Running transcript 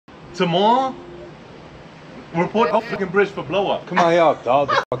tomorrow, report a fucking bridge for blow up. Come on, y'all, dog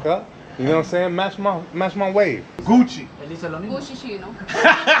the fuck up. You know what I'm saying? Match my wave. Gucci. Gucci chino.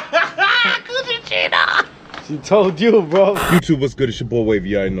 Gucci Chino. She told you, bro. YouTube, what's good? It's your boy Wavy.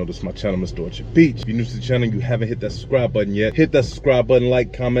 You already know this is my channel, Mr. Orchard Beach. If you're new to the channel, you haven't hit that subscribe button yet. Hit that subscribe button,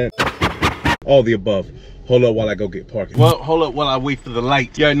 like, comment, all the above. Hold up while I go get parking. Well, hold up while I wait for the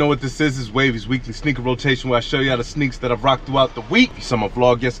light. You already know what this is. This is Wavy's weekly sneaker rotation where I show you all the sneaks that I've rocked throughout the week. You saw my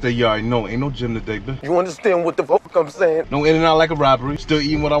vlog yesterday, you already know. Ain't no gym today, bitch. You understand what the fuck I'm saying? No in and out like a robbery. Still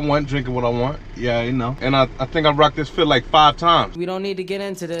eating what I want, drinking what I want. Yeah, you know. And I think I rocked this fit like 5 times. We don't need to get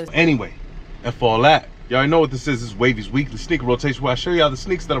into this. Anyway, and for all that, you already know what this is. This is Wavy's weekly sneaker rotation where I show you all the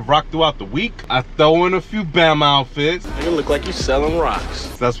sneaks that I've rocked throughout the week. I throw in a few Bama outfits. You look like you're selling rocks.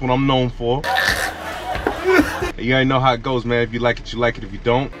 That's what I'm known for. You already know how it goes, man. If you like it, you like it. If you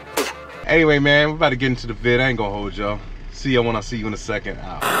don't. Anyway, man, we're about to get into the vid. I ain't gonna hold y'all. See y'all when I see you in a second.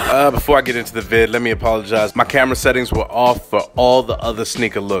 Before I get into the vid, let me apologize. My camera settings were off for all the other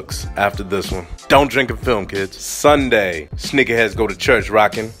sneaker looks after this one. Don't drink and film, kids. Sunday, sneakerheads go to church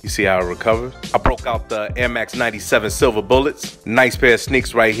rocking. You see how I recovered? I broke out the Air Max 97 Silver Bullets. Nice pair of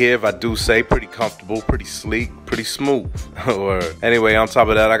sneaks right here, if I do say. Pretty comfortable, pretty sleek, pretty smooth. Anyway, on top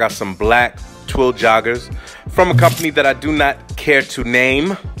of that, I got some black twill joggers from a company that I do not care to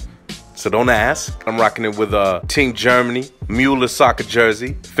name, so don't ask. I'm rocking it with a Team Germany Mueller soccer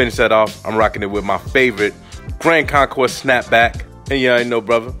jersey. Finish that off, I'm rocking it with my favorite Grand Concourse snapback. And yeah, I know,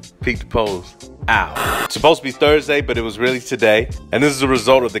 brother, peek the pose. Ow. It's supposed to be Thursday, but it was really today. And this is a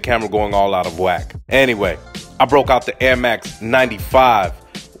result of the camera going all out of whack. Anyway, I broke out the Air Max 95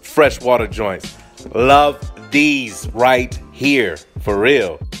 freshwater joints. Love these right here, for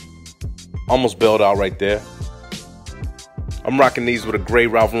real. Almost bailed out right there. I'm rocking these with a gray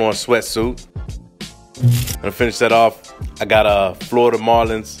Ralph Lauren sweatsuit. And to finish that off, I got a Florida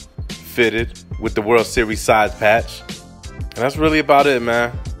Marlins fitted with the World Series side patch. And that's really about it,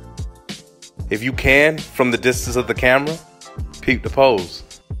 man. If you can, from the distance of the camera, peep the pose.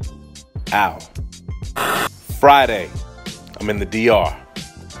 Ow. Friday, I'm in the DR.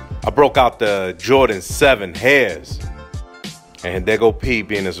 I broke out the Jordan 7 hairs. And there go P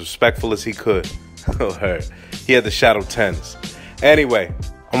being as respectful as he could. He had the Shadow 10s. Anyway,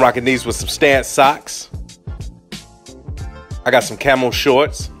 I'm rocking these with some Stance socks. I got some camo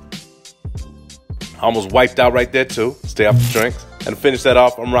shorts. I almost wiped out right there too. Stay off the drinks. And to finish that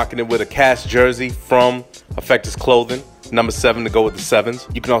off, I'm rocking it with a cast jersey from Effectus Clothing. Number 7 to go with the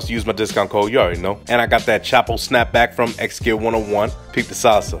 7s. You can also use my discount code, you already know. And I got that Chapo snapback from X Gear 101. Peep the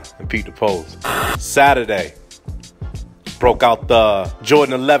salsa and peep the pose. Saturday, broke out the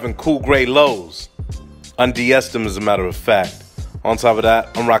Jordan 11 Cool Gray Lows. Unde-esed them, as a matter of fact. On top of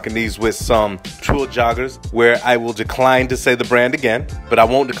that, I'm rocking these with some Twill joggers, where I will decline to say the brand again, but I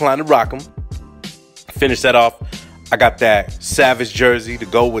won't decline to rock them. Finish that off, I got that Savage jersey to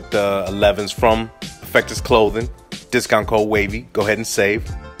go with the 11s from Effectus Clothing. Discount code Wavy, go ahead and save.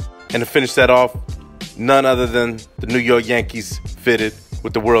 And to finish that off, none other than the New York Yankees fitted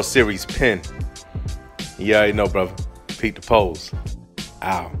with the World Series pin. You already know, brother. Peep the pose.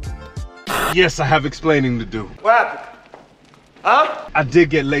 Ow. Yes, I have explaining to do. What happened? Huh? I did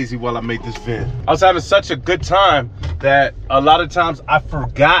get lazy while I made this vid. I was having such a good time that a lot of times I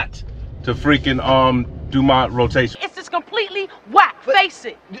forgot to freaking do my rotation. It's just completely whack. Face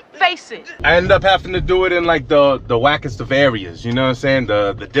it. Face it. I ended up having to do it in like the wackest of areas, you know what I'm saying?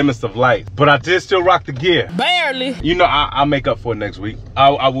 The dimmest of lights. But I did still rock the gear. Barely. You know, I'll make up for it next week.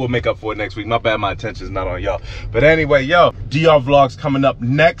 I will make up for it next week. My bad, my attention's not on y'all. But anyway, yo, DR vlogs coming up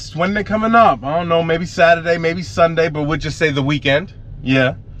next. When they coming up? I don't know, maybe Saturday, maybe Sunday, but we'll just say the weekend.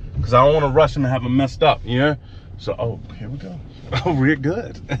 Yeah, because I don't want to rush them and have them messed up, yeah? So, oh, here we go. Oh, we're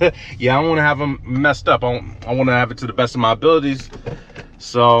good. Yeah, I don't want to have them messed up. I want to have it to the best of my abilities.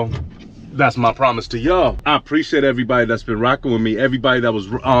 So that's my promise to y'all. I appreciate everybody that's been rocking with me. Everybody that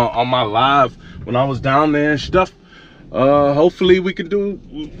was on my live when I was down there and stuff. Hopefully we can do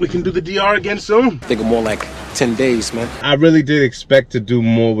the DR again soon. I think of more like 10 days, man. I really did expect to do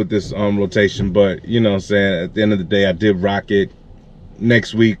more with this rotation, but you know what I'm saying, at the end of the day, I did rock it.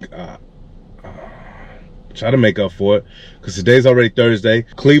 Next week, try to make up for it, because today's already Thursday.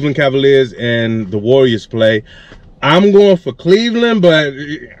 Cleveland Cavaliers and the Warriors play. I'm going for Cleveland, but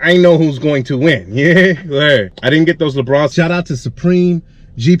I know who's going to win. Yeah, I didn't get those LeBron. Shout out to Supreme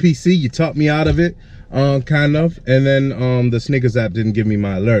GPC. You taught me out of it, kind of. And then the Snickers app didn't give me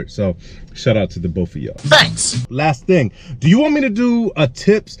my alert. So shout out to the both of y'all. Thanks. Last thing, do you want me to do a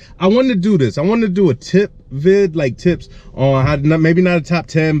tips? I wanted to do this. I wanted to do a tip vid, like tips on how to, maybe not a top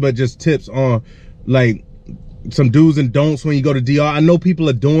 10, but just tips on like some do's and don'ts when you go to DR. I know people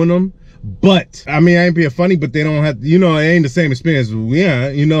are doing them, but I mean, I ain't being funny, but they don't have, you know, it ain't the same experience. Yeah,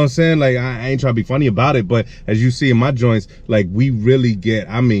 you know what I'm saying? Like, I ain't trying to be funny about it, but as you see in my joints, like, we really get,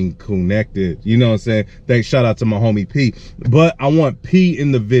 I mean, connected. You know what I'm saying? Thanks, shout out to my homie P. But I want P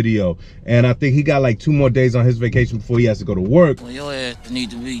in the video, and I think he got like 2 more days on his vacation before he has to go to work. Well, your ass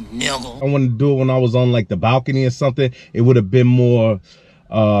need to be nigga. I wanted to do it when I was on like the balcony or something. It would have been more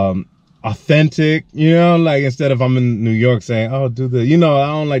authentic, you know, like instead of I'm in New York saying, oh, do the, you know, I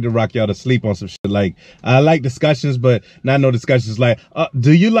don't like to rock y'all to sleep on some shit. Like, I like discussions, but not no discussions like,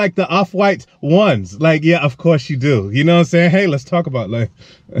 do you like the Off-White ones? Like, yeah, of course you do. You know what I'm saying? Hey, let's talk about like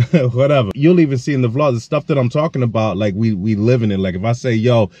whatever. You'll even see in the vlog the stuff that I'm talking about, like we live in it. Like if I say,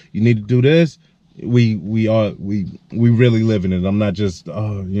 yo, you need to do this, we really live in it. I'm not just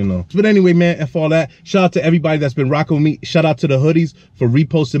you know. But anyway, man, F all that. Shout out to everybody that's been rocking with me. Shout out to the hoodies for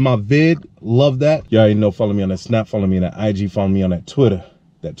reposting my vid. Love that. You already know, follow me on that Snap, follow me on that IG, follow me on that Twitter.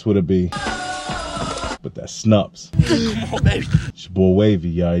 That Twitter be but that Snups. Come on, baby. It's your boy Wavy.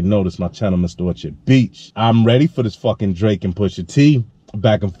 You already know this, my channel, Mr. Orchard Beach. I'm ready for this fucking Drake and Pusha T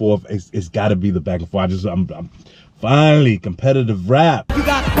back and forth. It's gotta be the back and forth. I'm finally competitive rap. You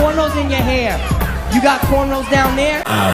got cornrows in your hair. You got cornrows down there?